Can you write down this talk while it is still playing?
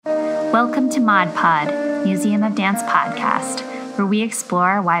Welcome to Mod Pod, Museum of Dance podcast, where we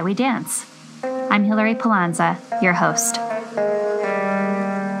explore why we dance. I'm Hilary Palanza, your host.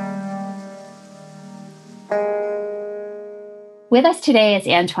 With us today is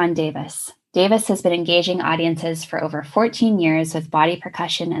Antoine Davis. Davis has been engaging audiences for over 14 years with body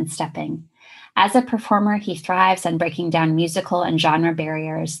percussion and stepping. As a performer, he thrives on breaking down musical and genre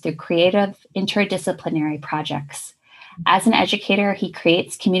barriers through creative, interdisciplinary projects. As an educator, he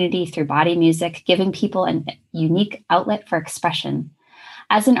creates community through body music, giving people a unique outlet for expression.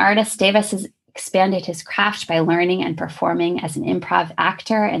 As an artist, Davis has expanded his craft by learning and performing as an improv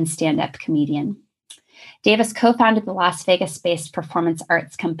actor and stand-up comedian. Davis co-founded the Las Vegas-based performance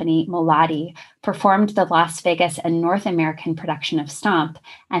arts company Moladi, performed the Las Vegas and North American production of Stomp,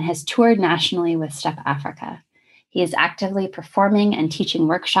 and has toured nationally with Step Africa. He is actively performing and teaching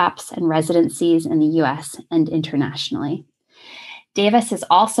workshops and residencies in the U.S. and internationally. Davis is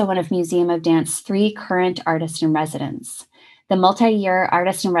also one of Museum of Dance's 3 current artist in residence. The multi-year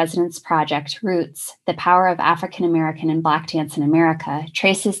Artist in Residence project, Roots, The Power of African American and Black Dance in America,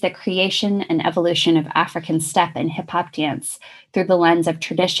 traces the creation and evolution of African step and hip-hop dance through the lens of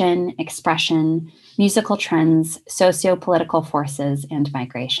tradition, expression, musical trends, socio-political forces, and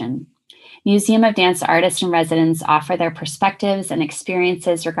migration. Museum of Dance artists in residence offer their perspectives and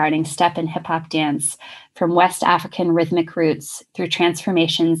experiences regarding step and hip-hop dance from West African rhythmic roots through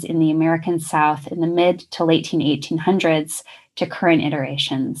transformations in the American South in the mid to late 1800s to current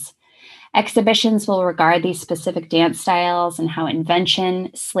iterations. Exhibitions will regard these specific dance styles and how invention,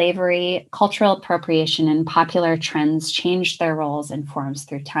 slavery, cultural appropriation, and popular trends changed their roles and forms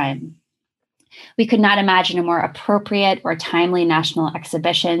through time. We could not imagine a more appropriate or timely national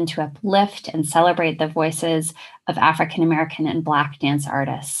exhibition to uplift and celebrate the voices of African American and Black dance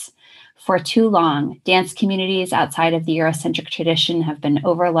artists. For too long, dance communities outside of the Eurocentric tradition have been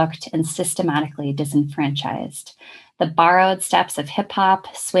overlooked and systematically disenfranchised. The borrowed steps of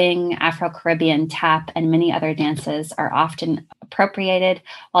hip-hop, swing, Afro-Caribbean, tap, and many other dances are often appropriated,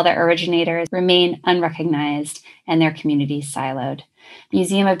 while their originators remain unrecognized and their communities siloed.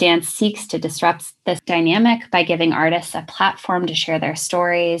 Museum of Dance seeks to disrupt this dynamic by giving artists a platform to share their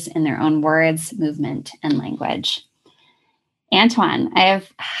stories in their own words, movement, and language. Antoine, I have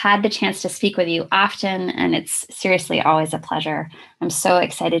had the chance to speak with you often, and it's seriously always a pleasure. I'm so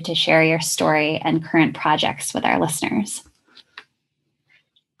excited to share your story and current projects with our listeners.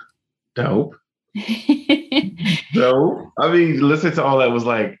 Dope. Dope. I mean, listen to all that was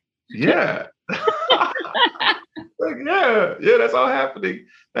like, yeah. Like, yeah, that's all happening.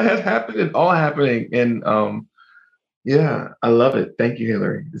 That has happened and all happening. And yeah, I love it. Thank you,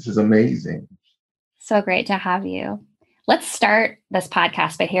 Hilary. This is amazing. So great to have you. Let's start this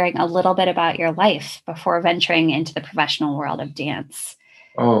podcast by hearing a little bit about your life before venturing into the professional world of dance.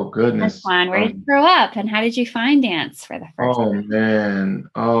 Oh, goodness. Antoine, where did you grow up and how did you find dance for the first time? Oh, man.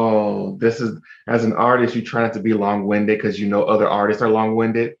 Oh, this is, as an artist, you try not to be long-winded because you know other artists are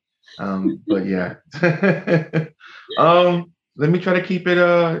long-winded. But yeah. Let me try to keep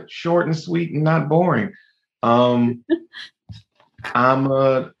it short and sweet and not boring.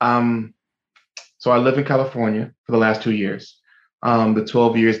 So I live in California for the last 2 years. The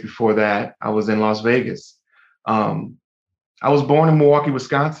 12 years before that, I was in Las Vegas. I was born in Milwaukee,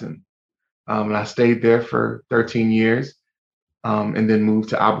 Wisconsin, and I stayed there for 13 years, and then moved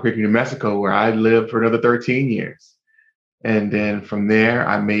to Albuquerque, New Mexico, where I lived for another 13 years. And then from there,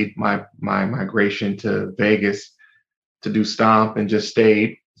 I made my migration to Vegas to do Stomp and just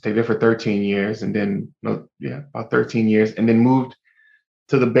stayed there for 13 years, and then about 13 years, and then moved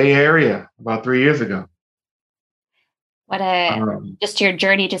to the Bay Area about 3 years ago. Just your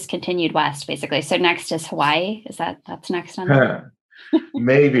journey just continued west, basically. So next is Hawaii. That's next on that?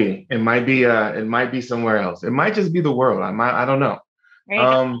 Maybe it might be somewhere else. It might just be the world. I don't know.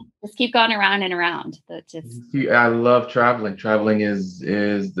 Just keep going around and around. I love traveling. Traveling is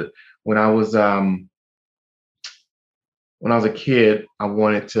when I was a kid, I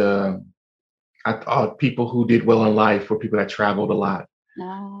thought people who did well in life were people that traveled a lot.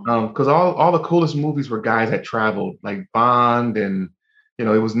 Because all the coolest movies were guys that traveled, like Bond, and they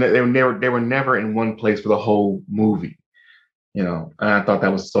were never in one place for the whole movie, and I thought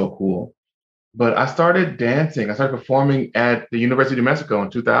that was so cool. But I started dancing. I started performing at the University of New Mexico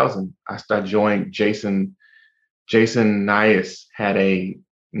in 2000. I joined Jason Nias had a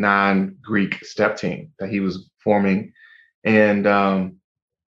non-Greek step team that he was forming, and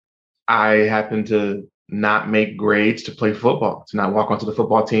I happened to not make grades to play football, to not walk onto the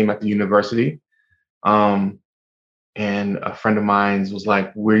football team at the university. And a friend of mine was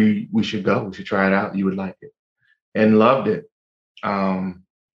like, we should go. We should try it out. You would like it. And loved it.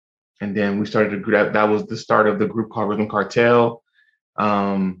 And then we started a group. That was the start of the group called Rhythm Cartel.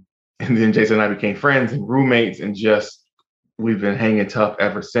 And then Jason and I became friends and roommates, and just we've been hanging tough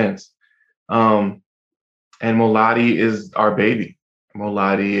ever since. And Moladi is our baby.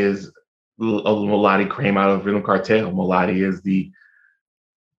 Moladi came out of Rhythm Cartel. Moladi is the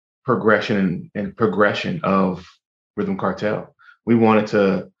progression and progression of Rhythm Cartel. We wanted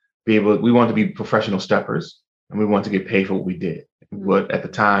to be professional steppers, and we wanted to get paid for what we did. But at the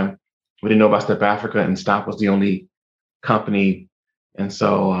time, we didn't know about Step Africa, and Stomp was the only company. And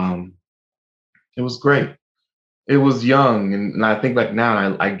so it was great. It was young. And I think back now,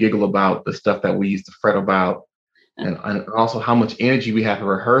 and I giggle about the stuff that we used to fret about, and also how much energy we have for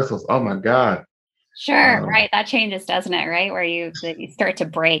rehearsals. Oh my God. Sure. Right. That changes, doesn't it? Right. Where you start to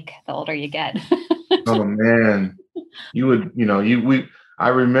break the older you get. Oh man. I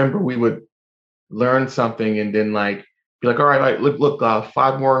remember we would learn something and then like be like, all right, like look,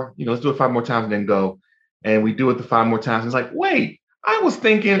 5 more, let's do it 5 more times and then go. And we do it the 5 more times. It's like, wait, I was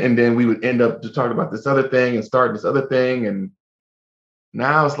thinking, and then we would end up to talk about this other thing and start this other thing. And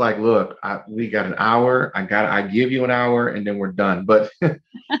now it's like, look, we got an hour. I give you an hour and then we're done. But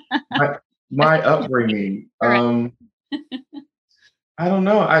my upbringing, I don't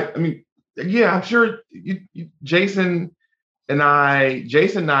know. I mean, yeah, I'm sure Jason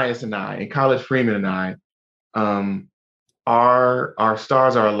Nias and I, and College Freeman and I, our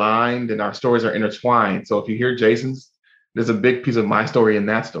stars are aligned and our stories are intertwined. So if you hear Jason's, there's a big piece of my story in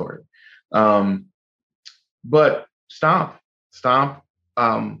that story. But Stomp, Step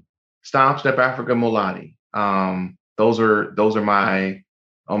Africa, Moladi. Those are my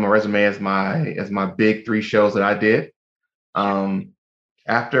on my resume as my big 3 shows that I did.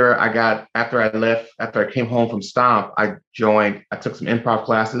 After I came home from Stomp, I took some improv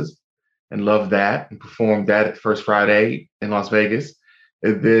classes and loved that and performed that at First Friday in Las Vegas.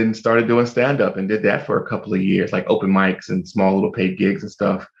 And then started doing stand-up and did that for a couple of years, like open mics and small little paid gigs and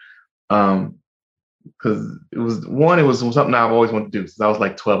stuff. Because it was something I've always wanted to do. Since I was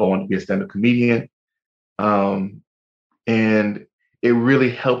like 12, I wanted to be a stand-up comedian. And it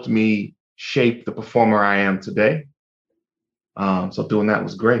really helped me shape the performer I am today. So doing that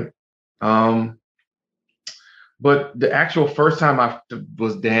was great. But the actual first time I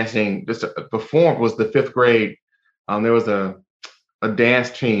was dancing, just performed, was the 5th grade. There was a dance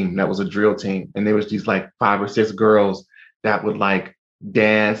team that was a drill team, and there was these like 5 or 6 girls that would like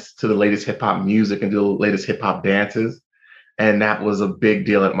dance to the latest hip hop music and do the latest hip hop dances, and that was a big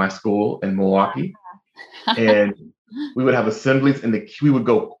deal at my school in Milwaukee. And we would have assemblies, and the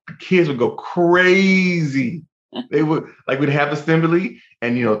kids would go crazy. They would we'd have assembly,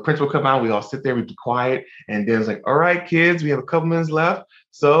 and the principal would come out. We all sit there, we'd be quiet, and then it's like, all right, kids, we have a couple minutes left.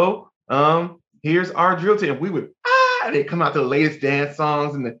 So here's our drill team. We would they come out to the latest dance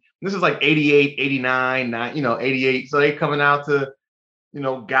songs, and this is like 88, 89, 88. So they coming out to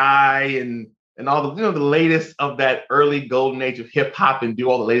Guy and all the the latest of that early golden age of hip hop, and do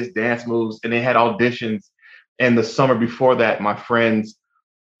all the latest dance moves. And they had auditions. And the summer before that, my friends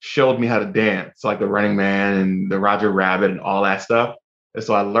showed me how to dance, so like the Running Man and the Roger Rabbit and all that stuff. And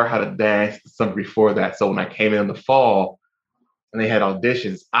so I learned how to dance the summer before that. So when I came in the fall and they had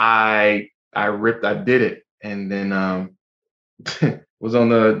auditions, I did it, and then was on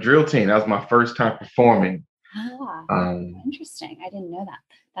the drill team. That was my first time performing. Interesting. I didn't know that.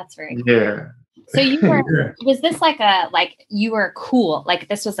 That's very cool. Yeah. So you were, was this you were cool? Like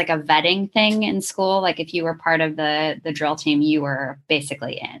this was like a vetting thing in school? Like if you were part of the drill team, you were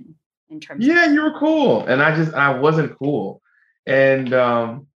basically in terms of. You were cool. And I wasn't cool. And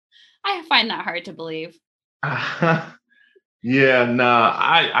I find that hard to believe. Yeah, nah,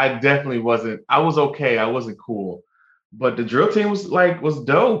 I definitely wasn't. I was okay. I wasn't cool. But the drill team was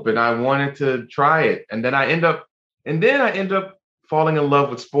dope, and I wanted to try it. And then I end up falling in love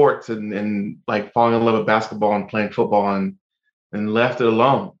with sports and like falling in love with basketball and playing football and left it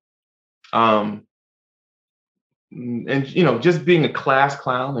alone. And just being a class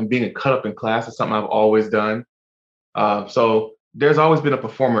clown and being a cut up in class is something I've always done. So there's always been a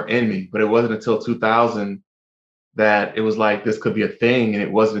performer in me, but it wasn't until 2000 that it was like this could be a thing. And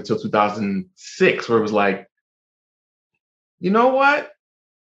it wasn't until 2006 where it was like, you know what?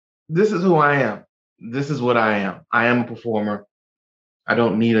 This is who I am. This is what I am. I am a performer. I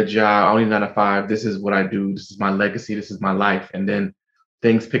don't need a job. I don't need 9 to 5. This is what I do. This is my legacy. This is my life. And then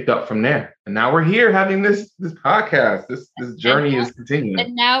things picked up from there. And now we're here having this podcast. This journey is continuing.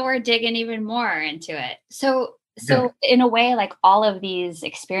 And now we're digging even more into it. So in a way, like all of these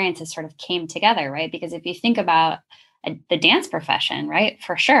experiences sort of came together, right? Because if you think about the dance profession, right,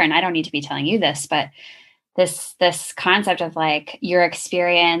 for sure, and I don't need to be telling you this, but this concept of like your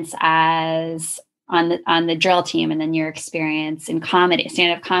experience as on the drill team, and then your experience in comedy,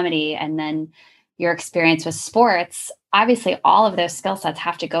 stand-up comedy, and then your experience with sports. Obviously, all of those skill sets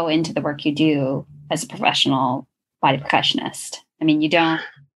have to go into the work you do as a professional body percussionist. I mean, you can't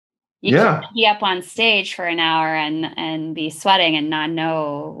be up on stage for an hour and be sweating and not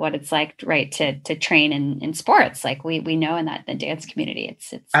know what it's like, right, to train in sports. Like we know in the dance community,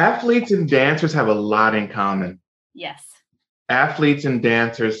 it's athletes and dancers have a lot in common. Yes. Athletes and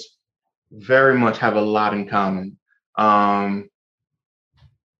dancers very much have a lot in common.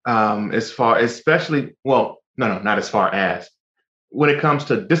 As far, especially, well, no, not as far as when it comes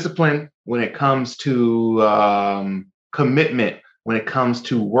to discipline, when it comes to commitment, when it comes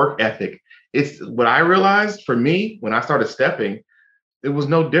to work ethic. It's what I realized for me when I started stepping, it was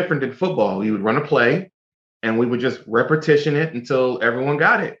no different than football. You would run a play and we would just repetition it until everyone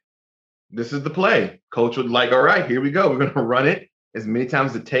got it. This is the play. Coach would like, all right, here we go. We're going to run it as many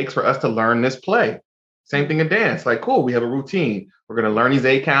times as it takes for us to learn this play. Same thing in dance. Like, cool, we have a routine. We're going to learn these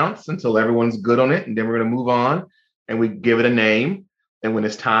 8 counts until everyone's good on it. And then we're going to move on and we give it a name. And when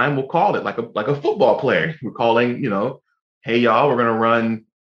it's time, we'll call it like a football player. We're calling, hey, y'all, we're going to run,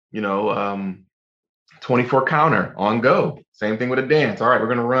 24 counter on go. Same thing with a dance. All right, we're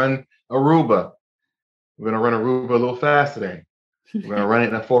going to run Aruba. We're going to run Aruba a little fast today. We're going to run it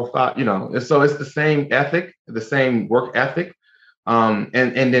in a 4-5, And so it's the same ethic, the same work ethic. And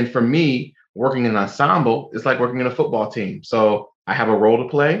then for me, working in an ensemble, it's like working in a football team. So I have a role to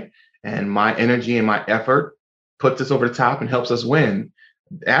play, and my energy and my effort puts us over the top and helps us win.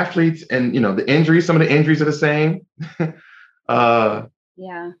 Athletes and, the injuries, some of the injuries are the same. Some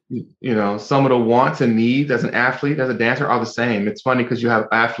of the wants and needs as an athlete, as a dancer are the same. It's funny because you have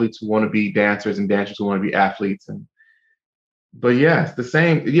athletes who want to be dancers and dancers who want to be athletes. But yeah, it's the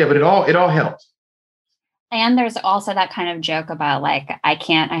same. Yeah, but it all helps. And there's also that kind of joke about like, I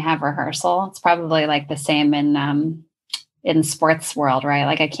have rehearsal. It's probably like the same in sports world, right?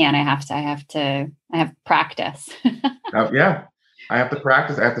 Like I have practice. Yeah. I have to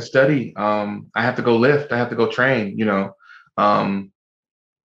practice. I have to study. I have to go lift. I have to go train,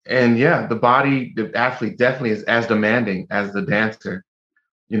 and yeah, the athlete definitely is as demanding as the dancer.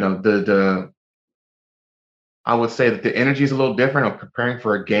 I would say that the energy is a little different. I'm preparing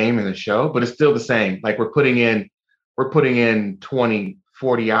for a game and a show, but it's still the same. Like we're putting in 20,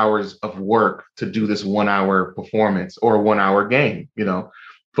 40 hours of work to do this 1 hour performance or a 1 hour game.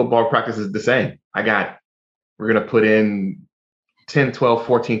 Football practice is the same. We're going to put in 10, 12,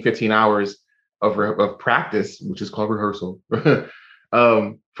 14, 15 hours of practice, which is called rehearsal, to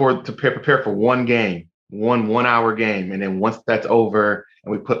prepare for one game, one hour game. And then once that's over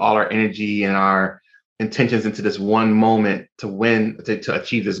and we put all our energy and our intentions into this one moment to win, to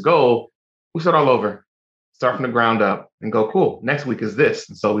achieve this goal, we start all over, start from the ground up and go, cool, next week is this.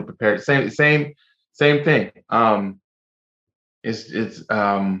 And so we prepared the same thing. I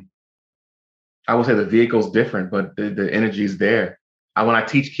would say the vehicle's different, but the energy is there. When I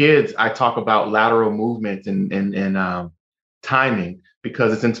teach kids, I talk about lateral movement and timing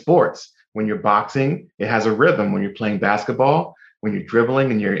because it's in sports. When you're boxing, it has a rhythm. When you're playing basketball, when you're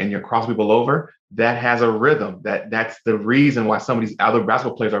dribbling and you're crossing people over, that has a rhythm. That's the reason why some of these other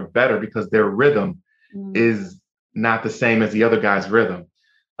basketball players are better, because their rhythm is not the same as the other guy's rhythm.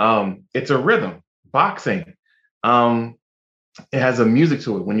 It's a rhythm. Boxing, it has a music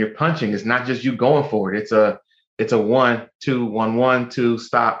to it. When you're punching, it's not just you going for it. It's a 1, 2, 1, 1, 2,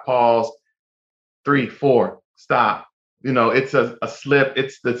 stop, pause, 3, 4, stop. It's a slip.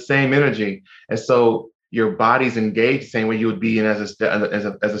 It's the same energy, and so your body's engaged the same way you would be in as a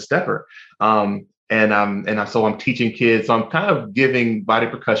stepper. So I'm teaching kids. So I'm kind of giving body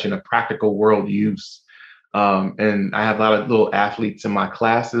percussion a practical world use. And I have a lot of little athletes in my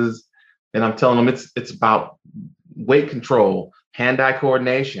classes, and I'm telling them it's about weight control, hand-eye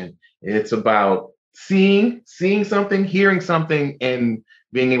coordination. It's about seeing something, hearing something, and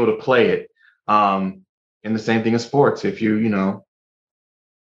being able to play it. And the same thing in sports. If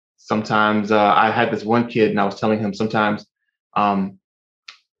sometimes I had this one kid and I was telling him sometimes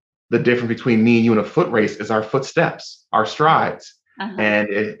the difference between me and you in a foot race is our footsteps, our strides. Uh-huh.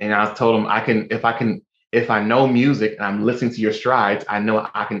 And I told him if I know music and I'm listening to your strides, I know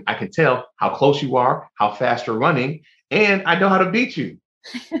I can tell how close you are, how fast you're running, and I know how to beat you.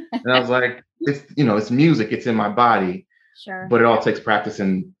 And I was like, it's music, it's in my body. Sure. But it all takes practice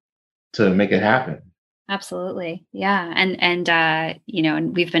to make it happen. Absolutely. Yeah. And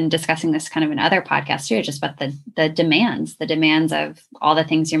we've been discussing this kind of in other podcasts too, just about the demands of all the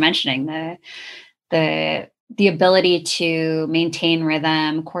things you're mentioning, the ability to maintain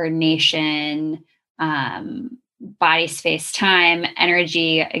rhythm, coordination, body, space, time,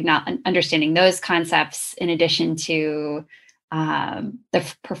 energy, understanding those concepts in addition to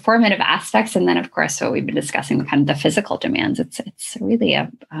the performative aspects. And then, of course, what we've been discussing, kind of the physical demands. It's really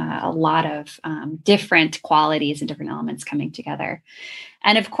a lot of different qualities and different elements coming together.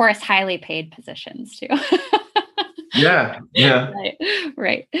 And of course, highly paid positions too. Yeah.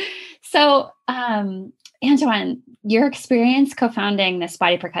 Right. So, Antoine, your experience co-founding this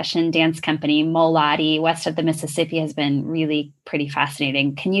body percussion dance company, Molati, west of the Mississippi, has been really pretty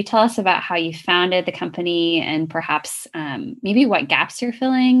fascinating. Can you tell us about how you founded the company and perhaps maybe what gaps you're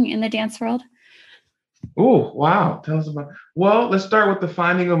filling in the dance world? Oh, wow. Tell us about. Well, let's start with the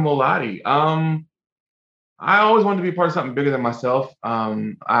finding of Molati. I always wanted to be part of something bigger than myself.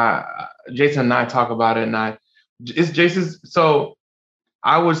 Jason and I talk about it, and it's Jason's. So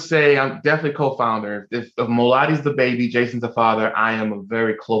I would say I'm definitely co-founder. If Molati's the baby, Jason's the father, I am a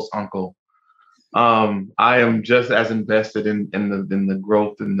very close uncle. I am just as invested in the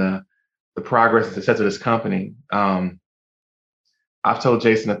growth and the progress and success of this company. I've told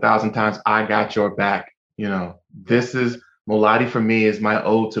Jason 1,000 times, I got your back. This is Molati for me is my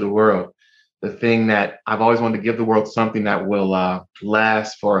ode to the world. The thing that I've always wanted to give the world, something that will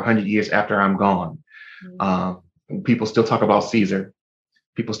last for 100 years after I'm gone. People still talk about Caesar.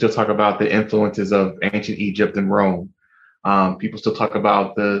 People still talk about the influences of ancient Egypt and Rome. People still talk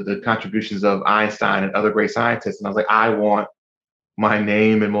about the contributions of Einstein and other great scientists. And I was like, I want my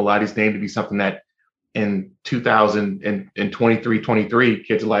name and Molati's name to be something that in 2023,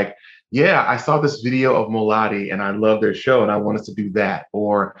 kids are like, yeah, I saw this video of Molati and I love their show and I want us to do that.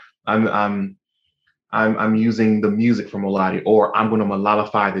 Or I'm using the music from Molati, or I'm going to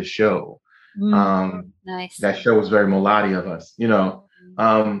Molalify this show. Nice. That show was very Molati of us,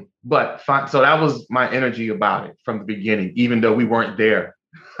 but fine. So that was my energy about it from the beginning, even though we weren't there.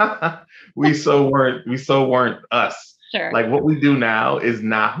 we so weren't us. Sure. Like what we do now is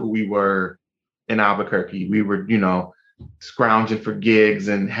not who we were in Albuquerque. We were, scrounging for gigs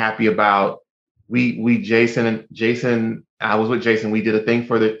and happy about Jason, I was with Jason. We did a thing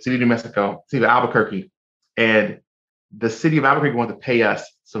for the city of New Mexico, city of Albuquerque, and the city of Albuquerque wanted to pay us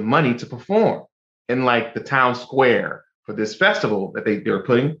some money to perform in like the town square for this festival that they were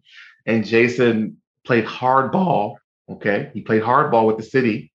putting. And Jason played hardball. Okay. He played hardball with the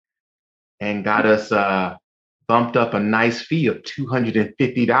city and got us bumped up a nice fee of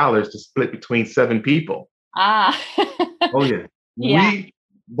 $250 to split between 7 people. Oh yeah. Yeah.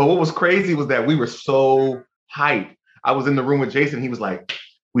 But what was crazy was that we were so hyped. I was in the room with Jason. He was like,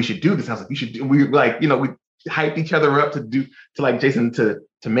 we should do this. I was like, you should do. We like, we hyped each other up to like Jason to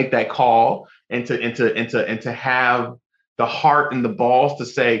make that call and to have the heart and the balls to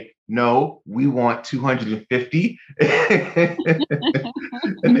say, no, we want 250.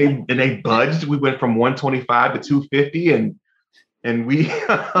 and they budged. We went from 125 to 250 and we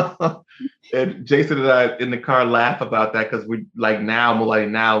and Jason and I in the car laugh about that because we like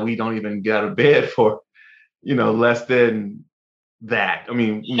now we don't even get out of bed for less than that. I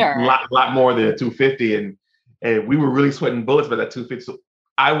mean, sure. a lot more than 250, and we were really sweating bullets by that 250. So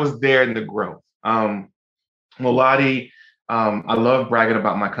I was there in the growth. Molati, I love bragging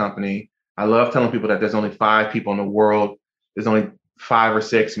about my company. I love telling people that there's only 5 people in the world. There's only 5 or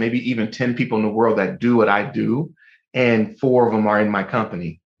 6, maybe even 10 people in the world that do what I do, and 4 of them are in my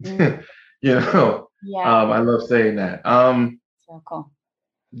company. Yeah. I love saying that. So cool.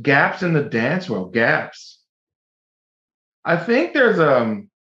 Gaps in the dance world. Gaps. I think there's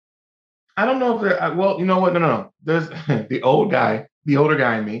I don't know if there. Well, you know what? No. There's the older guy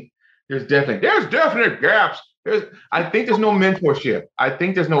in me. There's definite gaps. I think there's no mentorship. I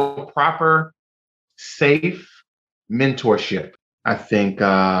think there's no proper, safe mentorship. I think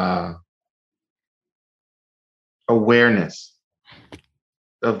awareness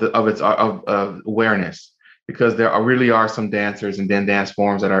of awareness, because there really are some dancers and then dance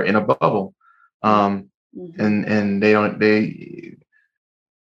forms that are in a bubble, and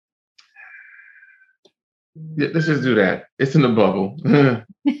let's just do that. It's in the bubble.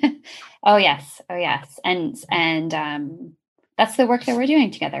 Oh yes. And that's the work that we're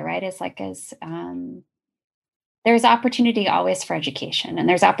doing together, right? There's opportunity always for education, and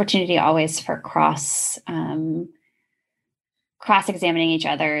there's opportunity always for cross-examining each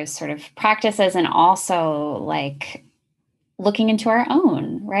other's sort of practices, and also like looking into our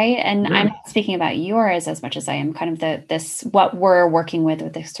own, right? And I'm not speaking about yours as much as I am kind of what we're working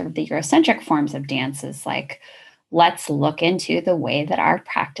with the sort of the Eurocentric forms of dance is like, let's look into the way that our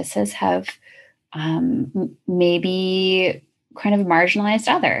practices have maybe kind of marginalized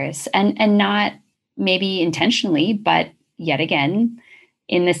others, and not maybe intentionally, but yet again,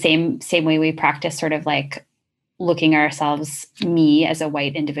 in the same way we practice sort of like looking at ourselves, me as a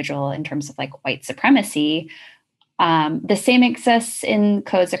white individual in terms of like white supremacy, the same exists in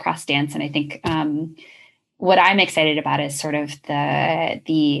codes across dance. And I think what I'm excited about is sort of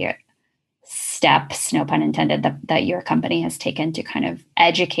the steps, no pun intended, that your company has taken to kind of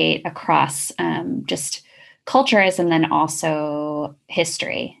educate across just cultures and then also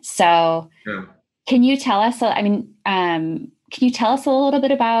history. So can you tell us, can you tell us a little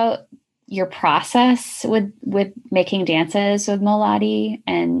bit about your process with making dances with Moladi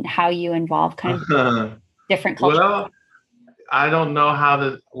and how you involve kind of different cultures? Well, I don't know how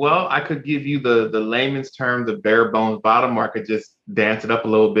to, well, I could give you the layman's term, the bare bones bottom, or I could just dance it up a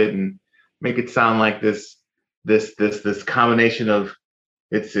little bit and make it sound like this combination of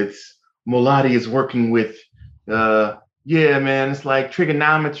it's Moladi is working with yeah, man, it's like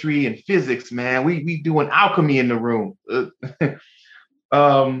trigonometry and physics, man. We doing alchemy in the room.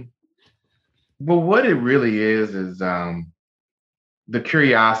 But what it really is the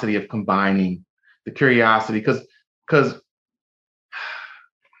curiosity of combining the curiosity, because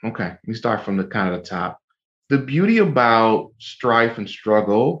okay, we start from the kind of the top. The beauty about strife and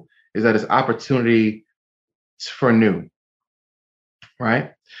struggle is that it's opportunity for new,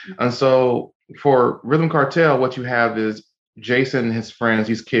 right? And so for Rhythm Cartel, what you have is Jason and his friends,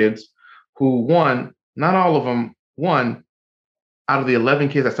 these kids who not all of them, out of the 11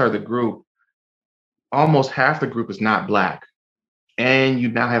 kids that started the group, almost half the group is not Black. And you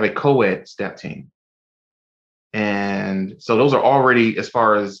now have a co-ed step team. And so those are already, as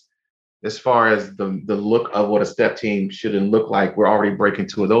far as the look of what a step team shouldn't look like, we're already breaking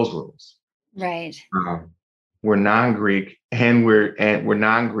two of those rules. Right. We're non-Greek and we're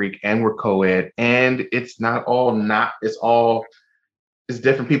non-Greek and we're co-ed, and it's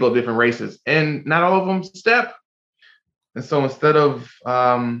different people of different races, and not all of them step. And so instead of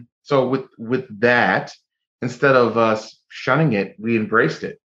with that, instead of us shunning it, we embraced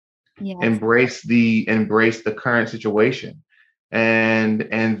it. Yes. Embrace the current situation. And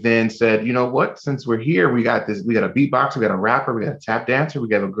then said, you know what, since we're here, we got a beatboxer, we got a rapper, we got a tap dancer, we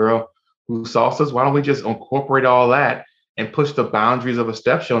got a girl who salsas. Why don't we just incorporate all that and push the boundaries of a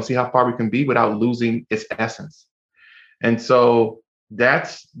step show and see how far we can be without losing its essence? And so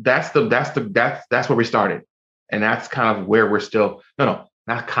that's where we started. And that's kind of where we're still, no,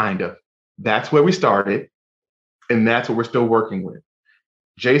 not kind of. That's where we started. And that's what we're still working with.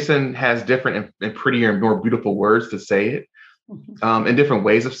 Jason has different and prettier and more beautiful words to say it, and different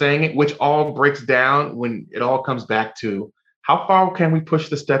ways of saying it, which all breaks down when it all comes back to how far can we push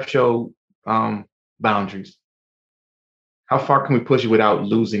the step show boundaries? How far can we push it without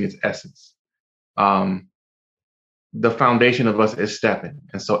losing its essence? The foundation of us is stepping.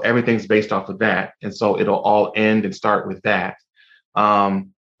 And so everything's based off of that. And so it'll all end and start with that.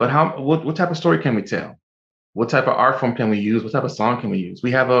 But what type of story can we tell? What type of art form can we use? What type of song can we use?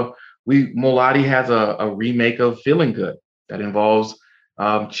 Moladi has a remake of Feeling Good that involves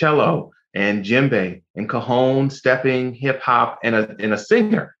cello and djembe and cajon, stepping, hip hop, and a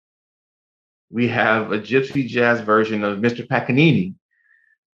singer. We have a gypsy jazz version of Mr. Paganini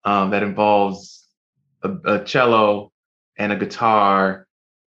that involves a cello and a guitar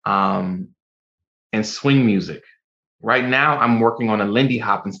and swing music. Right now, I'm working on a Lindy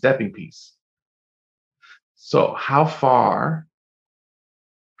Hop and stepping piece. So how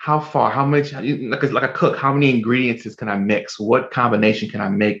much, like a cook, how many ingredients can I mix? What combination can I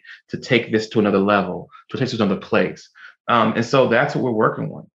make to take this to another level, to take this to another place? And so that's what we're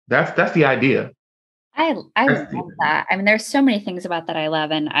working on. That's the idea. I love that. I mean, there's so many things about that I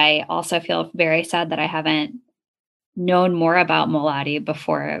love. And I also feel very sad that I haven't known more about Moladi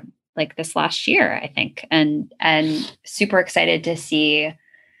before like this last year, I think. And super excited to see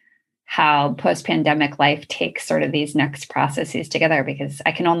how post-pandemic life takes sort of these next processes together, because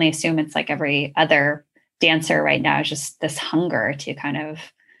I can only assume it's like every other dancer right now is just this hunger to kind of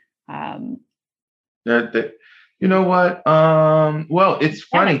you know what? Well, it's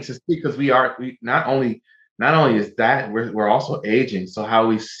funny to see, because we not only is that we're also aging. So how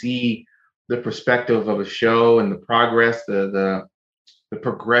we see the perspective of a show and the progress, the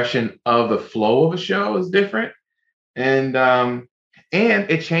progression of the flow of a show is different. And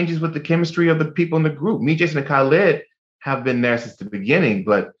it changes with the chemistry of the people in the group. Me, Jason, and Khalid have been there since the beginning,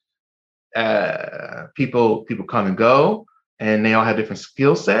 but people come and go, and they all have different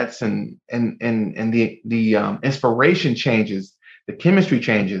skill sets, and the inspiration changes, the chemistry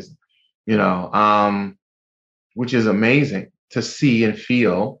changes, which is amazing to see and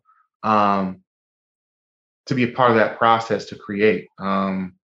feel, to be a part of that process to create.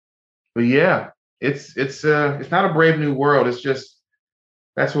 But yeah, it's not a brave new world. It's just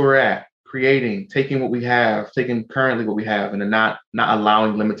That's where we're at. Creating, taking what we have, taking currently what we have, and then not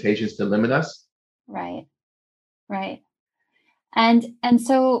allowing limitations to limit us. Right. Right. And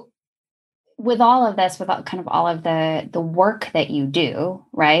so with all of this, with kind of all of the work that you do,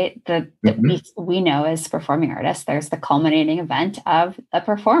 right? That we know as performing artists, there's the culminating event of a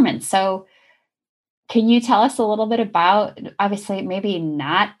performance. So can you tell us a little bit about, obviously, maybe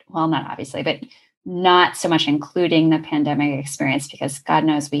not, well, not obviously, but not so much including the pandemic experience, because God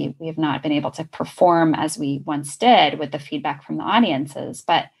knows we have not been able to perform as we once did with the feedback from the audiences.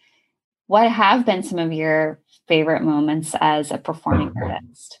 But what have been some of your favorite moments as a performing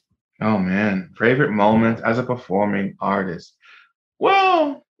artist? Oh man, favorite moments as a performing artist.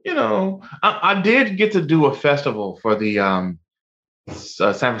 Well, I did get to do a festival for the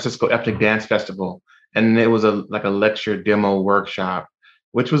San Francisco Ethnic Dance Festival, and it was like a lecture demo workshop,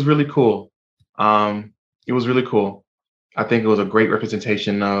 which was really cool. It was really cool. I think it was a great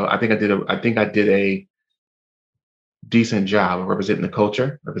representation. I think I did a decent job of representing the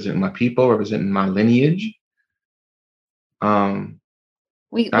culture, representing my people, representing my lineage.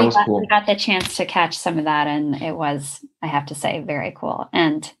 That was cool. We got the chance to catch some of that, and it was, I have to say, very cool.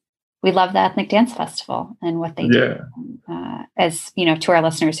 And we love the Ethnic Dance Festival and what they do. As you know, to our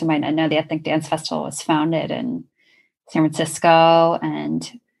listeners who might not know, the Ethnic Dance Festival was founded in San Francisco,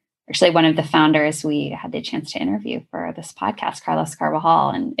 and actually one of the founders we had the chance to interview for this podcast, Carlos Carvajal.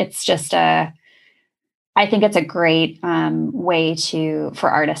 And it's just I think it's a great way for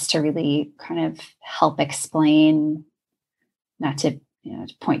artists to really kind of help explain, not to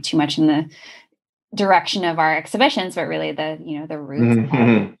to point too much in the direction of our exhibitions, but really the roots of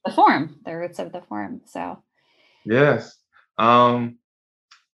the roots of the form. So yes.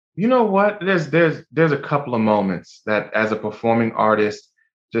 You know what? There's a couple of moments that as a performing artist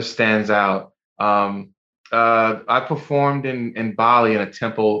just stands out. I performed in Bali in a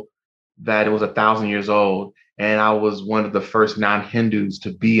temple that it was 1,000 years old, and I was one of the first non-Hindus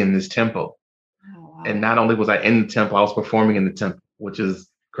to be in this temple. Oh, wow. And not only was I in the temple, I was performing in the temple, which is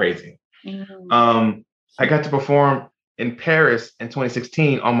crazy. I got to perform in Paris in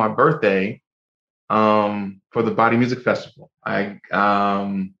 2016 on my birthday for the Body Music Festival. I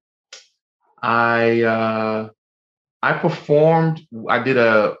performed. I did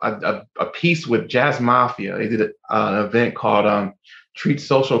a piece with Jazz Mafia. They did an event called Treat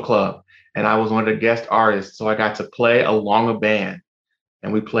Social Club, and I was one of the guest artists. So I got to play along a band,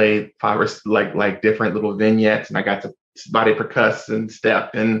 and we played five or like different little vignettes, and I got to body percuss and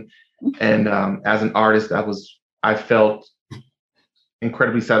step and as an artist, I felt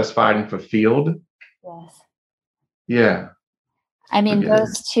incredibly satisfied and fulfilled. Yes. Yeah. I mean,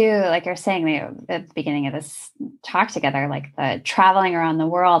 those two, like you're saying at the beginning of this talk together, like the traveling around the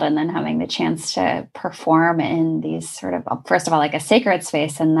world and then having the chance to perform in these sort of, first of all, like a sacred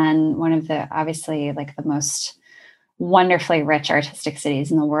space, and then one of the, obviously, like the most wonderfully rich artistic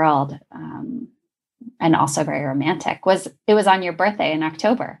cities in the world, and also very romantic. It was on your birthday in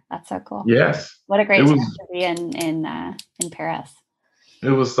October. That's so cool. Yes. What a great time to be in Paris. It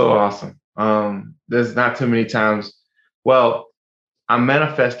was so awesome. There's not too many times. Well, I'm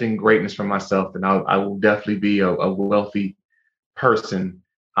manifesting greatness for myself, and I will definitely be a wealthy person.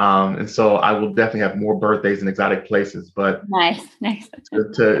 And so I will definitely have more birthdays in exotic places. But nice.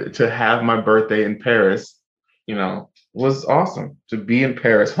 to have my birthday in Paris, was awesome. To be in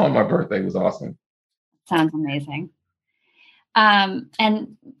Paris on my birthday was awesome. Sounds amazing.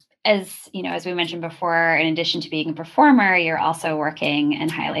 And as we mentioned before, in addition to being a performer, you're also working and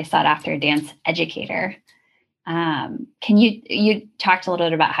highly sought after dance educator. Can you talked a little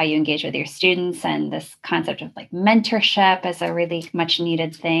bit about how you engage with your students and this concept of like mentorship as a really much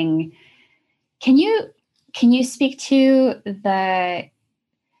needed thing. Can you speak to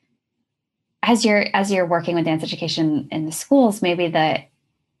as you're working with dance education in the schools, maybe the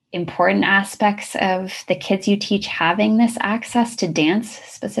important aspects of the kids you teach having this access to dance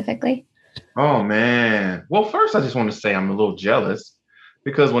specifically? Oh man. Well, first I just want to say I'm a little jealous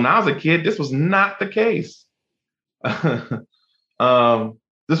because when I was a kid, this was not the case. This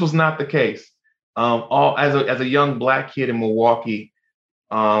was not the case. As a young Black kid in Milwaukee,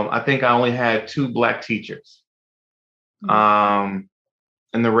 I think I only had 2 Black teachers. And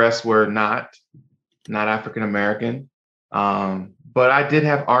the rest were not African American. But I did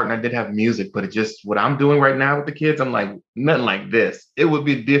have art and I did have music, but it just, what I'm doing right now with the kids, I'm like, nothing like this. It would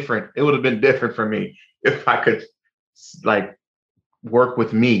be different. It would have been different for me if I could like work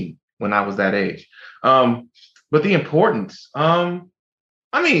with me when I was that age. But the importance, so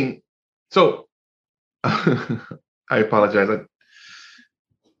I apologize.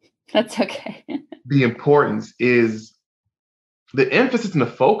 That's okay. The importance is the emphasis and the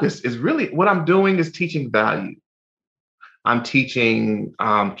focus is really what I'm doing is teaching value. I'm teaching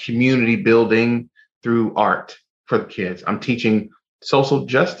community building through art for the kids. I'm teaching social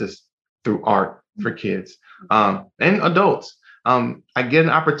justice through art for kids and adults. I get an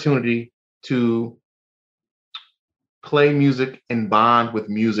opportunity to play music and bond with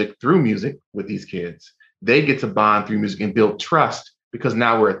music through music with these kids. They get to bond through music and build trust because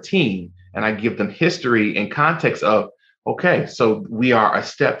now we're a team. And I give them history and context of, okay, so we are a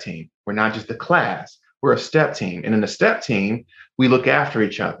step team. We're not just a class, we're a step team. And in the step team, we look after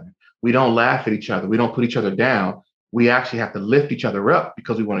each other. We don't laugh at each other. We don't put each other down. We actually have to lift each other up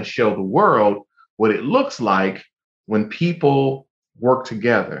because we want to show the world what it looks like when people work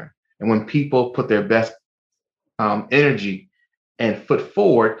together and when people put their best energy and foot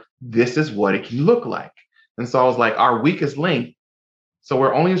forward. This is what it can look like. And so I was like, our weakest link. So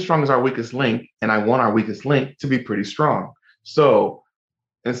we're only as strong as our weakest link. And I want our weakest link to be pretty strong. So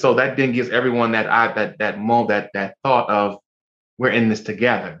that then gives everyone that thought of we're in this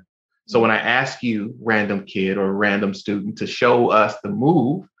together. So when I ask you, random kid or random student, to show us the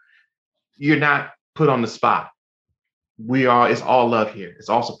move, you're not put on the spot. It's all love here. It's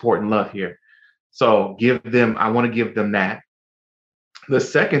all support and love here. So I want to give them that. The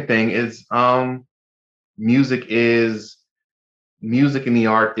second thing is music and the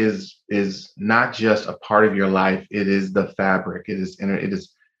art is not just a part of your life. It is the fabric. It is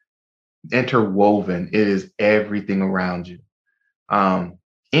interwoven. It is everything around you.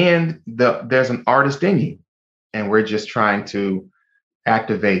 And there's an artist in you, and we're just trying to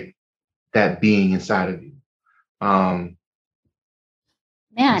activate that being inside of you. Man,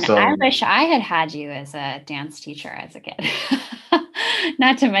 I wish I had you as a dance teacher as a kid.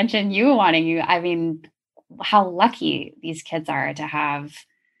 Not to mention you wanting you. I mean, how lucky these kids are to have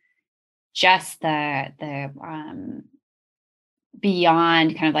just the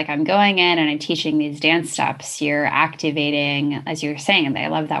beyond kind of like, I'm going in and I'm teaching these dance steps. You're activating, as you were saying, and I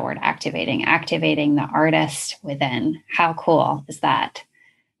love that word, activating the artist within. How cool is that?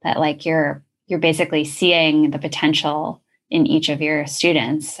 That like you're basically seeing the potential in each of your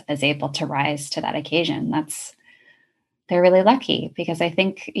students as able to rise to that occasion. They're really lucky, because I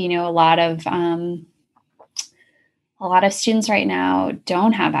think, a lot of students right now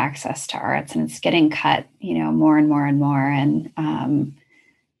don't have access to arts, and it's getting cut, more and more and more. And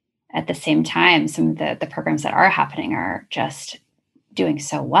at the same time, some of the programs that are happening are just doing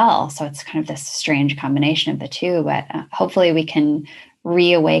so well. So it's kind of this strange combination of the two, but hopefully we can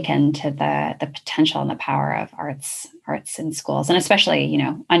reawaken to the potential and the power of arts in schools, and especially,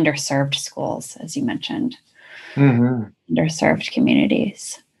 underserved schools, as you mentioned, underserved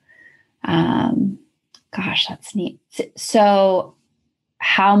communities. Gosh, that's neat. So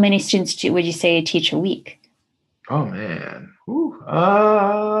how many students would you say teach a week? Oh man.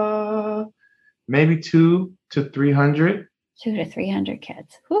 Maybe 200 to 300. 200 to 300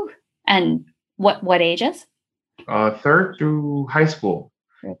 kids. Whew. And what ages? Third through high school.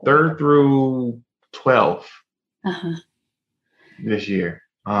 Third through 12. This year.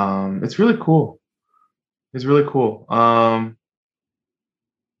 It's really cool.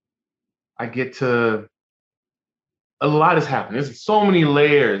 I get to, a lot is happening. There's so many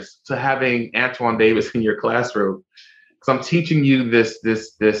layers to having Antoine Davis in your classroom, because I'm teaching you this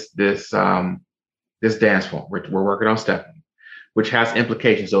dance form. We're working on stepping, which has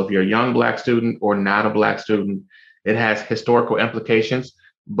implications. So if you're a young Black student or not a Black student, it has historical implications.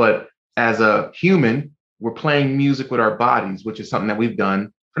 But as a human, we're playing music with our bodies, which is something that we've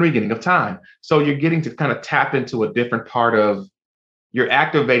done from the beginning of time. So you're getting to kind of tap into a different part of, you're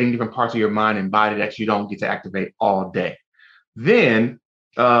activating different parts of your mind and body that you don't get to activate all day. Then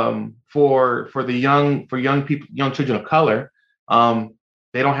for young people, young children of color,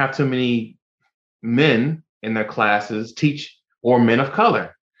 they don't have too many men in their classes teach, or men of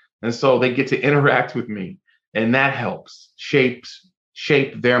color. And so they get to interact with me, and that helps shape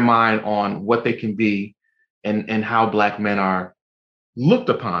their mind on what they can be, and how Black men are looked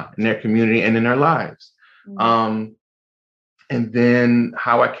upon in their community and in their lives. And then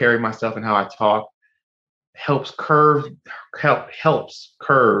how I carry myself and how I talk helps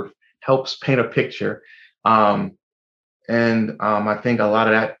paint a picture. I think a lot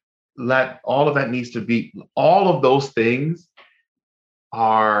of all of that needs to be, all of those things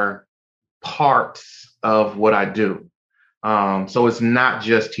are parts of what I do. So it's not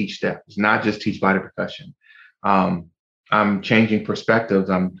just teach step. It's not just teach body percussion. I'm changing perspectives.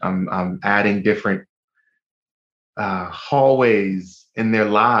 I'm adding different hallways in their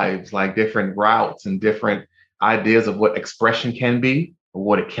lives, like different routes and different ideas of what expression can be, or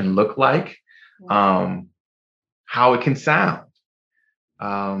what it can look like, how it can sound.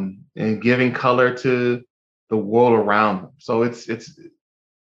 and giving color to the world around them. So it's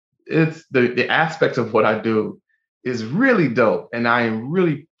the aspects of what I do is really dope, and I am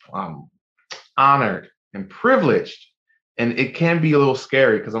really honored and privileged. And it can be a little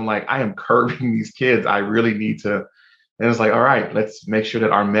scary because I'm like, I am curbing these kids. I really need to. And it's like, all right, let's make sure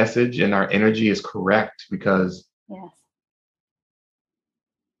that our message and our energy is correct because yes.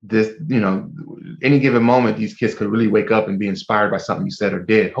 This, any given moment, these kids could really wake up and be inspired by something you said or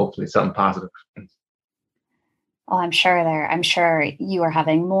did, hopefully something positive. Well, I'm sure you are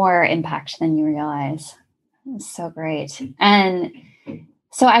having more impact than you realize. It's so great. And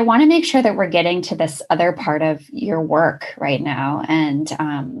so I want to make sure that we're getting to this other part of your work right now, and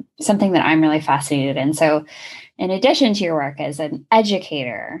something that I'm really fascinated in. So in addition to your work as an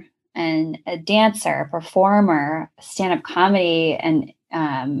educator and a dancer, a performer, stand-up comedy, and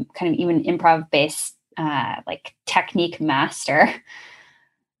kind of even improv-based like technique master,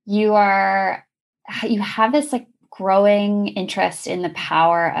 you have this like growing interest in the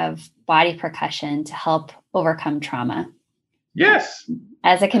power of body percussion to help overcome trauma. Yes.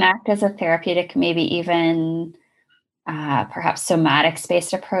 As it can act as a therapeutic, maybe even perhaps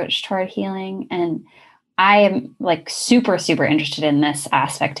somatic-based approach toward healing. And I am like super, super interested in this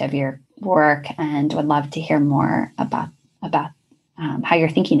aspect of your work and would love to hear more about how you're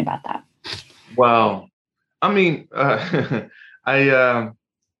thinking about that. Well, I mean,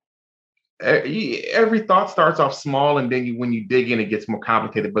 every thought starts off small, and then when you dig in, it gets more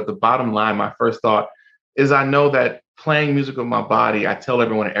complicated. But the bottom line, my first thought is I know that playing music with my body, I tell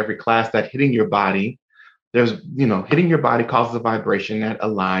everyone in every class that hitting your body, hitting your body causes a vibration that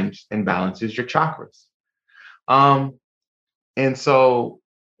aligns and balances your chakras. And so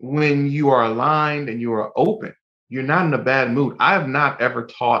when you are aligned and you are open, you're not in a bad mood. I have never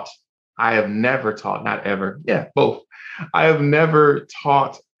taught, not ever. Yeah, both. I have never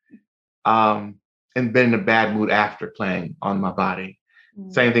taught and been in a bad mood after playing on my body.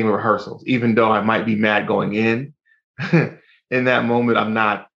 Mm-hmm. Same thing with rehearsals. Even though I might be mad going in that moment, I'm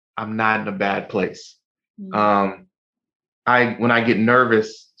not in a bad place. Mm-hmm. When I get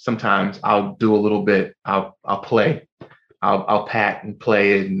nervous, sometimes I'll do a little bit. I'll play. I'll pat and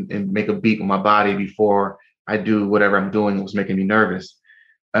play and make a beat with my body before I do whatever I'm doing that was making me nervous.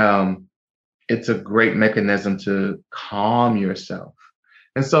 It's a great mechanism to calm yourself.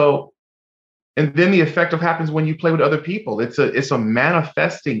 And then the effect happens when you play with other people. It's a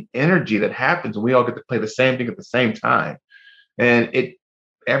manifesting energy that happens when we all get to play the same thing at the same time. And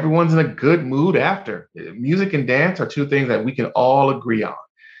everyone's in a good mood after. Music and dance are two things that we can all agree on.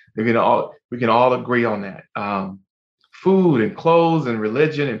 We can all agree on that. Food and clothes and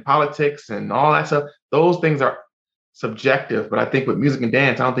religion and politics and all that stuff, those things are subjective. But I think with music and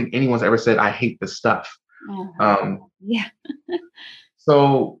dance, I don't think anyone's ever said, I hate this stuff. Yeah.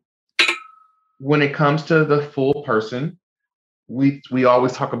 So when it comes to the full person, we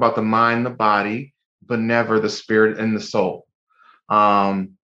always talk about the mind, the body, but never the spirit and the soul.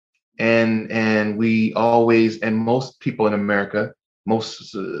 And we always, and most people in America,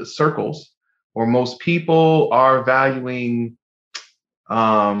 most circles, or most people are valuing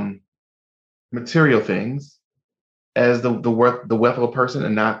material things as the wealth of a person,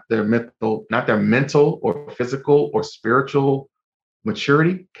 and not their mental or physical or spiritual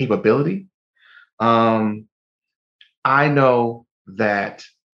maturity, capability. I know that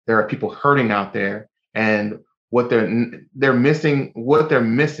there are people hurting out there, and what they're missing,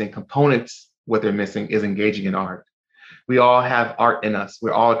 components, what they're missing is engaging in art. We all have art in us.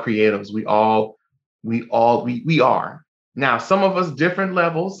 We're all creatives. We are. Now, some of us different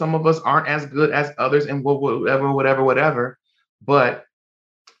levels, some of us aren't as good as others, and whatever. But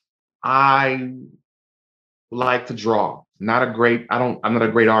I like to draw. I'm not a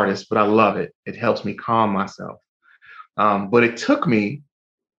great artist, but I love it. It helps me calm myself. But it took me,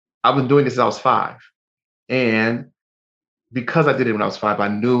 I've been doing this since I was 5. And because I did it when I was 5, I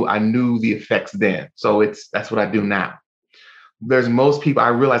knew the effects then. So that's what I do now. There's most people, I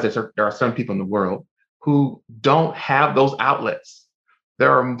realize that there are some people in the world who don't have those outlets.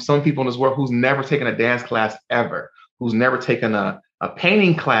 There are some people in this world who's never taken a dance class ever, who's never taken a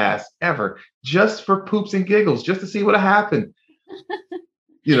painting class ever, just for poops and giggles, just to see what happened.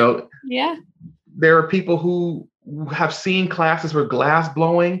 Yeah. There are people who have seen classes where glass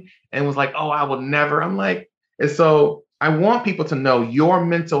blowing and was like, oh, I will never. I'm like, and so I want people to know your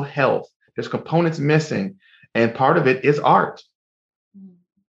mental health. There's components missing, and part of it is art.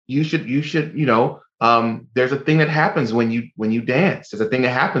 You should, there's a thing that happens when you dance. There's a thing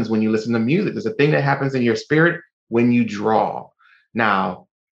that happens when you listen to music. There's a thing that happens in your spirit when you draw. Now,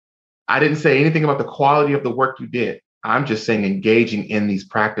 I didn't say anything about the quality of the work you did. I'm just saying engaging in these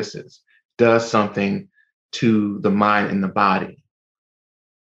practices does something to the mind and the body.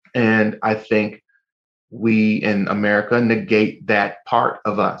 And I think we in America negate that part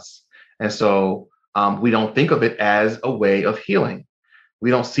of us. And so we don't think of it as a way of healing.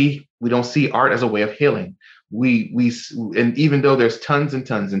 We don't see art as a way of healing. And even though there's tons and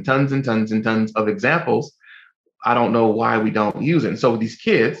tons and tons and tons and tons of examples, I don't know why we don't use it. And so these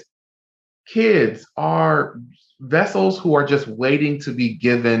kids are vessels who are just waiting to be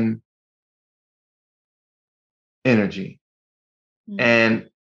given energy. And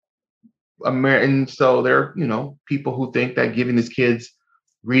and so there are, people who think that giving these kids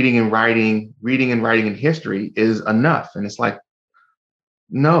reading and writing and history is enough. And it's like,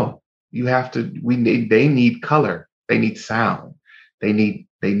 no, they need color, they need sound, they need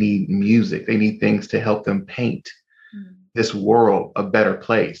music, they need things to help them paint this world a better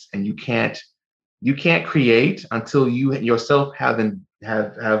place. And you can't create until you yourself have been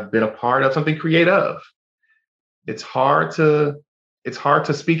a part of something creative. It's hard to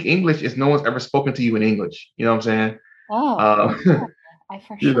speak English if no one's ever spoken to you in English. You know what I'm saying? Oh, I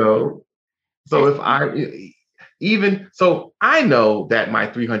for sure. So if I know that my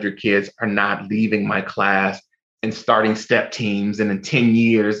 300 kids are not leaving my class and starting step teams, and in 10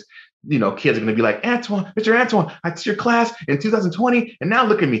 years, kids are going to be like, Antoine, Mr. Antoine, I took your class in 2020, and now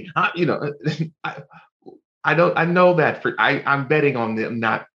look at me. I know that I'm betting on them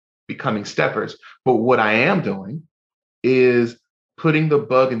not becoming steppers, but what I am doing is putting the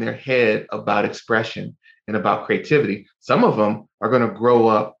bug in their head about expression and about creativity. Some of them are going to grow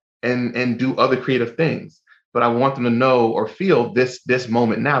up and do other creative things, but I want them to know or feel this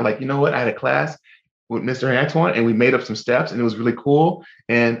moment now. Like, you know what? I had a class with Mr. Antoine and we made up some steps and it was really cool.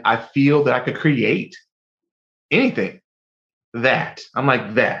 And I feel that I could create anything. That I'm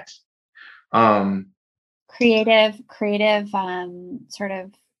like that. Creative, sort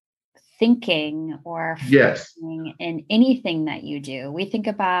of thinking or yes in anything that you do. We think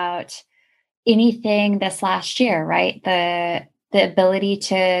about anything this last year, right? The ability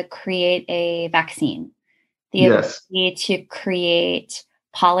to create a vaccine, the ability to create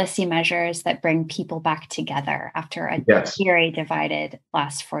policy measures that bring people back together after a very divided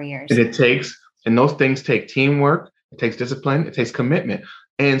last 4 years. And those things take teamwork, it takes discipline, it takes commitment.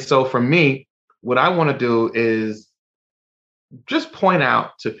 And so for me, what I want to do is just point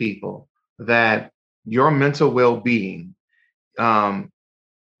out to people that your mental well-being,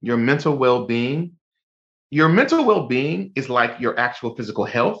 your mental well-being is like your actual physical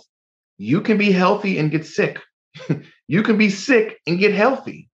health. You can be healthy and get sick. You can be sick and get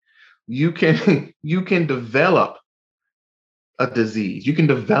healthy. You can develop a disease. You can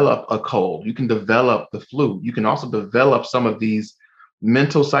develop a cold. You can develop the flu. You can also develop some of these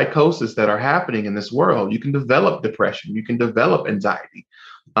mental psychosis that are happening in this world. You can develop depression. You can develop anxiety.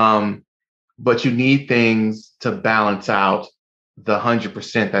 But you need things to balance out the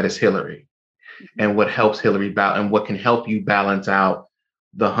 100% that is Hillary. And what helps Hillary and what can help you balance out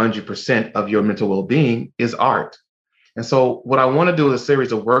the 100% of your mental well-being is art. And so what I want to do is a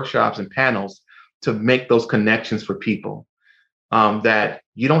series of workshops and panels to make those connections for people, that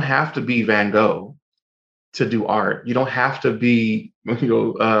you don't have to be Van Gogh to do art. You don't have to be,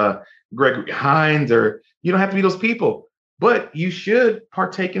 Gregory Hines, or you don't have to be those people, but you should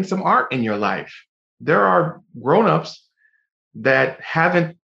partake in some art in your life. There are grownups that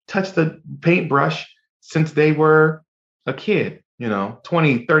haven't touched the paintbrush since they were a kid,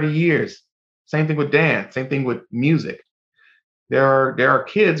 20, 30 years. Same thing with dance, same thing with music. There are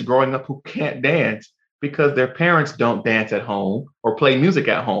kids growing up who can't dance because their parents don't dance at home or play music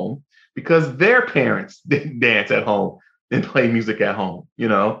at home, because their parents didn't dance at home and play music at home,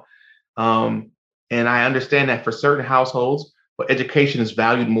 and I understand that for certain households, but education is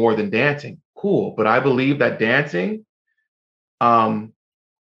valued more than dancing. Cool. But I believe that dancing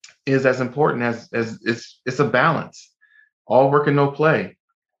is as important as it's a balance. All work and no play.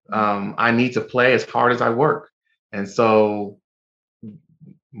 I need to play as hard as I work. And so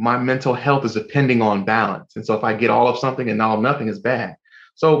my mental health is depending on balance. And so if I get all of something and all of nothing is bad.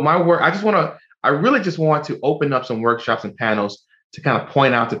 So my work, I really just want to open up some workshops and panels to kind of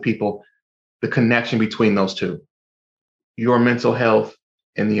point out to people the connection between those two. Your mental health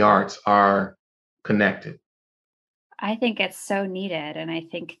and the arts are connected. I think it's so needed. And I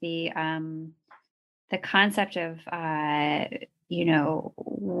think the concept of,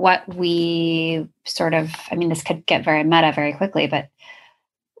 what we sort of, this could get very meta very quickly, but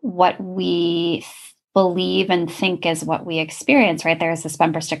what we believe and think is what we experience, right? There's this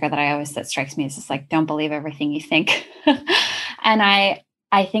bumper sticker that strikes me as just like, don't believe everything you think. And I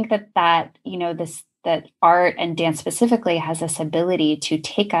think that, that art and dance specifically has this ability to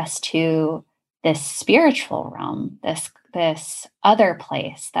take us to this spiritual realm, this other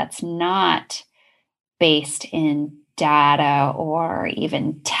place that's not based in data or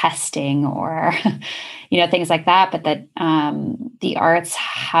even testing or things like that, but that the arts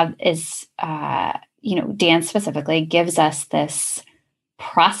dance specifically gives us this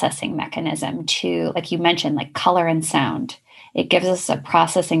processing mechanism to, like you mentioned, like color and sound. It gives us a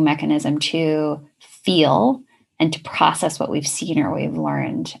processing mechanism to feel and to process what we've seen or we've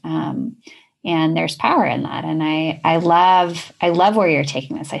learned. And there's power in that. And I love where you're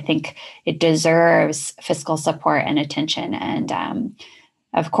taking this. I think it deserves fiscal support and attention. And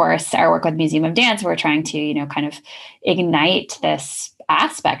of course, our work with Museum of Dance, we're trying to, kind of ignite this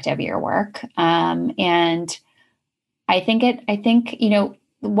aspect of your work. And I think,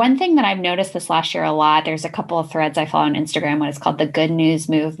 one thing that I've noticed this last year a lot, there's a couple of threads I follow on Instagram, what is called the Good News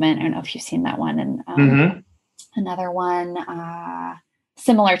Movement. I don't know if you've seen that one. And another one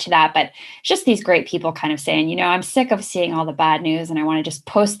similar to that, but just these great people kind of saying, I'm sick of seeing all the bad news and I want to just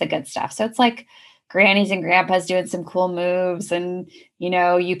post the good stuff. So it's like grannies and grandpas doing some cool moves and,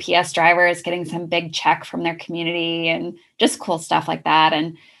 UPS drivers getting some big check from their community and just cool stuff like that.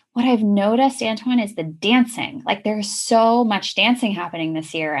 And what I've noticed, Antoine, is the dancing. Like there's so much dancing happening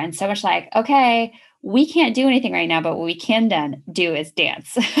this year and so much like, okay, we can't do anything right now, but what we can do is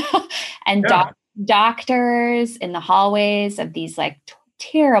dance. And doctors in the hallways of these like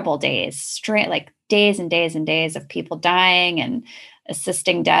terrible days, straight like days and days and days of people dying and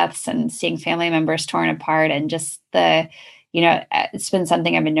assisting deaths and seeing family members torn apart. And just it's been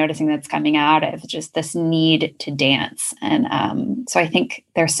something I've been noticing that's coming out of just this need to dance. And so I think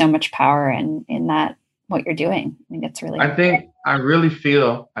there's so much power in that, what you're doing. I think it's really, I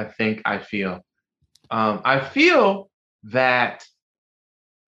feel that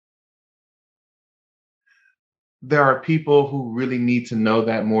there are people who really need to know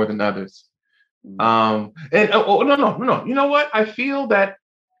that more than others. No. You know what? I feel that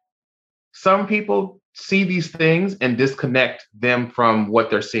some people see these things and disconnect them from what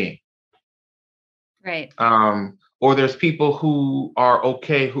they're seeing. Right. Or there's people who are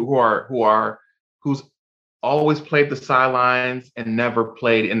okay, who's always played the sidelines and never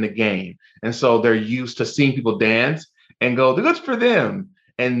played in the game. And so they're used to seeing people dance and go, good for them,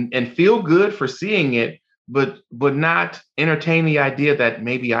 and feel good for seeing it, but not entertain the idea that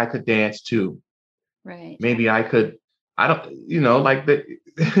maybe I could dance too. Right. Maybe I could,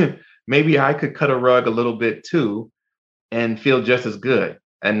 maybe I could cut a rug a little bit too and feel just as good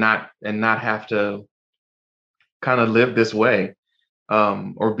and not have to kind of live this way,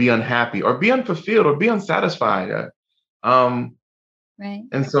 or be unhappy or be unfulfilled or be unsatisfied. Right.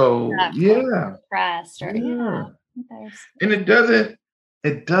 And so, depressed or and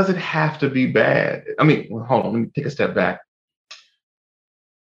it doesn't have to be bad. I mean, hold on, let me take a step back.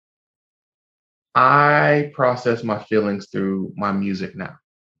 I process my feelings through my music now.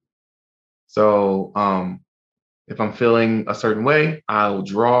 So if I'm feeling a certain way, I'll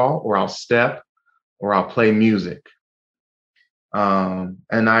draw or I'll step or I'll play music. And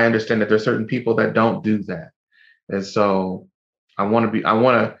I understand that there's certain people that don't do that. And so I want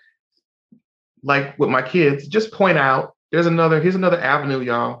to, like with my kids, just point out, here's another avenue,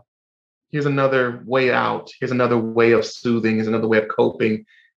 y'all. Here's another way out. Here's another way of soothing. Here's another way of coping.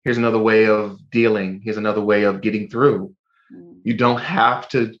 Here's another way of dealing. Here's another way of getting through. You don't have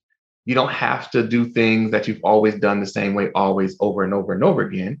to do things that you've always done the same way, always over and over and over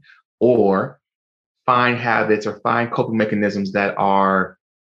again, or find habits or find coping mechanisms that are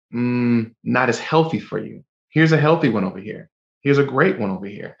not as healthy for you. Here's a healthy one over here. Here's a great one over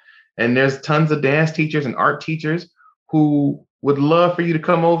here. And there's tons of dance teachers and art teachers who would love for you to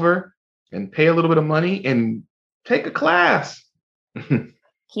come over and pay a little bit of money and take a class.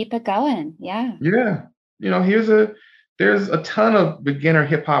 Keep it going. Yeah. Yeah. There's a ton of beginner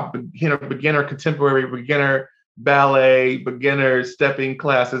hip hop, beginner contemporary, beginner ballet, beginner stepping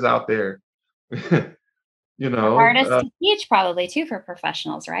classes out there. Hardest to teach probably too for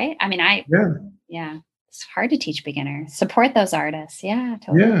professionals, right? I mean, it's hard to teach beginners. Support those artists. Yeah,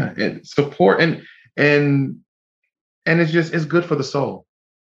 totally. Yeah, and support and it's good for the soul.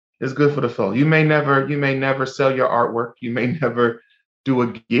 It's good for the soul. You may never sell your artwork. You may never do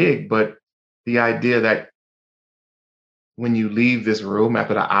a gig, but the idea that when you leave this room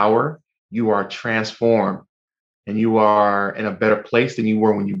after the hour, you are transformed and you are in a better place than you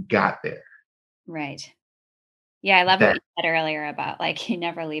were when you got there. Right. Yeah, I love what you said earlier about like you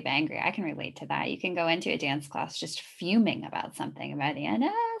never leave angry. I can relate to that. You can go into a dance class just fuming about something, and by the end,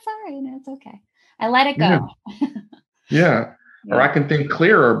 sorry, no, it's okay. I let it go. Yeah. or I can think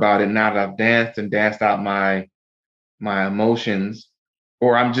clearer about it now that I've danced and danced out my emotions,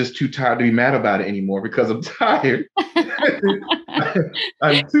 or I'm just too tired to be mad about it anymore because I'm tired.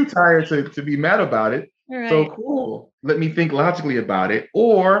 I'm too tired to be mad about it. Right. So cool. Let me think logically about it.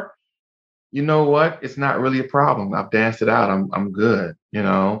 Or, you know what? It's not really a problem. I've danced it out. I'm good, you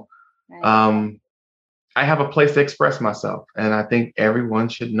know. Right. I have a place to express myself. And I think everyone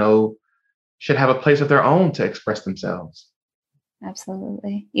should have a place of their own to express themselves.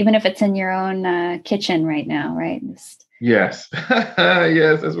 Absolutely. Even if it's in your own kitchen right now, right? Yes.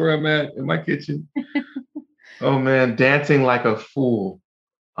 Yes, that's where I'm at, in my kitchen. Oh man, dancing like a fool.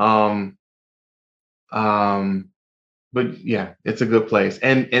 But yeah, it's a good place.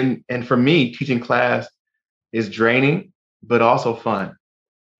 And for me, teaching class is draining, but also fun.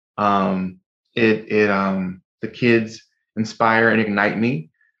 The kids inspire and ignite me.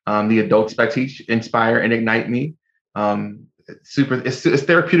 The adults I teach inspire and ignite me. It's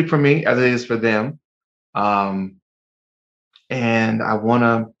therapeutic for me as it is for them. And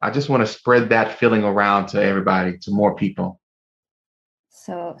I just want to spread that feeling around to everybody, to more people.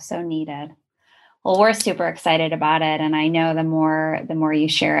 So needed. Well, we're super excited about it, and I know the more you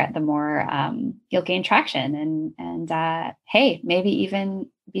share it, the more you'll gain traction. And hey, maybe even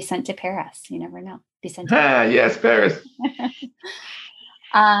be sent to Paris. You never know. Be sent to yes, Paris.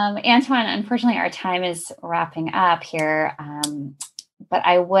 Antoine, unfortunately, our time is wrapping up here, but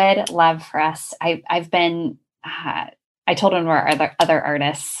I would love for us. I've been. I told one of our other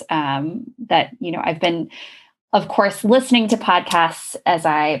artists that I've been, of course, listening to podcasts as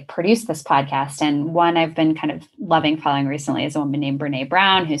I produce this podcast. And one I've been kind of following recently is a woman named Brene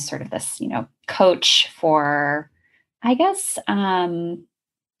Brown, who's sort of this, coach for, I guess,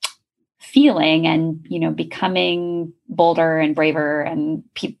 feeling and, becoming bolder and braver and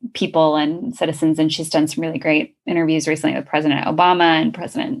people and citizens. And she's done some really great interviews recently with President Obama and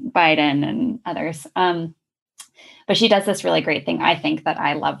President Biden and others. But she does this really great thing, I think, that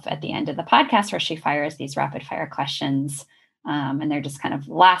I love at the end of the podcast, where she fires these rapid fire questions. And they're just kind of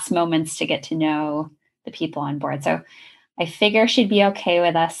last moments to get to know the people on board. So I figure she'd be okay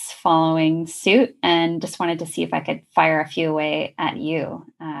with us following suit, and just wanted to see if I could fire a few away at you.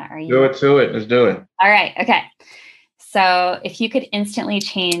 Are you? Do it. Let's do it. All right. Okay. So if you could instantly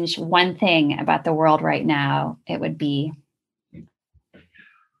change one thing about the world right now, it would be?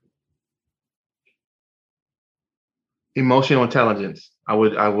 Emotional intelligence. I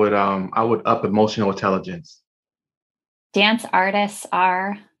would up emotional intelligence. Dance artists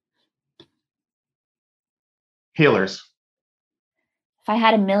are? Healers. If I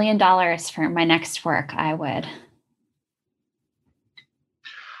had $1 million for my next work, I would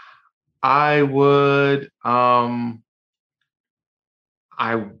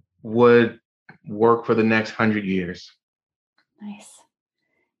work for the next 100 years. Nice.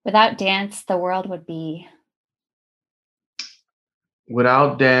 Without dance, the world would be?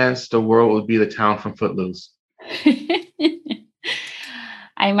 Without dance, the world would be the town from Footloose.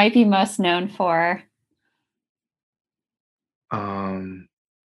 I might be most known for?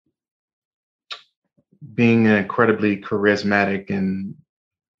 Being an incredibly charismatic and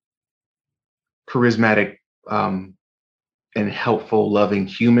helpful, loving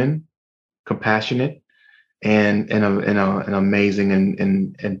human, compassionate, and an amazing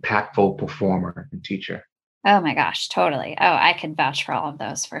and impactful performer and teacher. Oh my gosh, totally. Oh, I could vouch for all of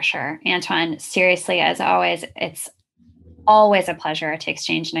those for sure. Antoine, seriously, as always, it's always a pleasure to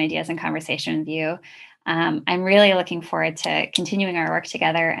exchange ideas and conversation with you. I'm really looking forward to continuing our work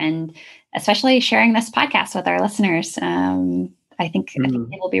together, and especially sharing this podcast with our listeners. I think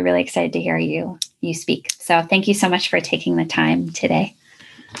they will be really excited to hear you speak. So thank you so much for taking the time today.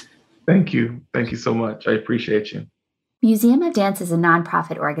 Thank you. Thank you so much. I appreciate you. Museum of Dance is a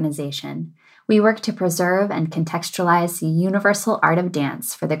nonprofit organization. We work to preserve and contextualize the universal art of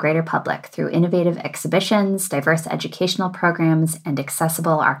dance for the greater public through innovative exhibitions, diverse educational programs, and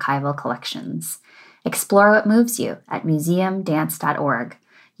accessible archival collections. Explore what moves you at museumdance.org.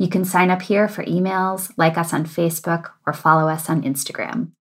 You can sign up here for emails, like us on Facebook, or follow us on Instagram.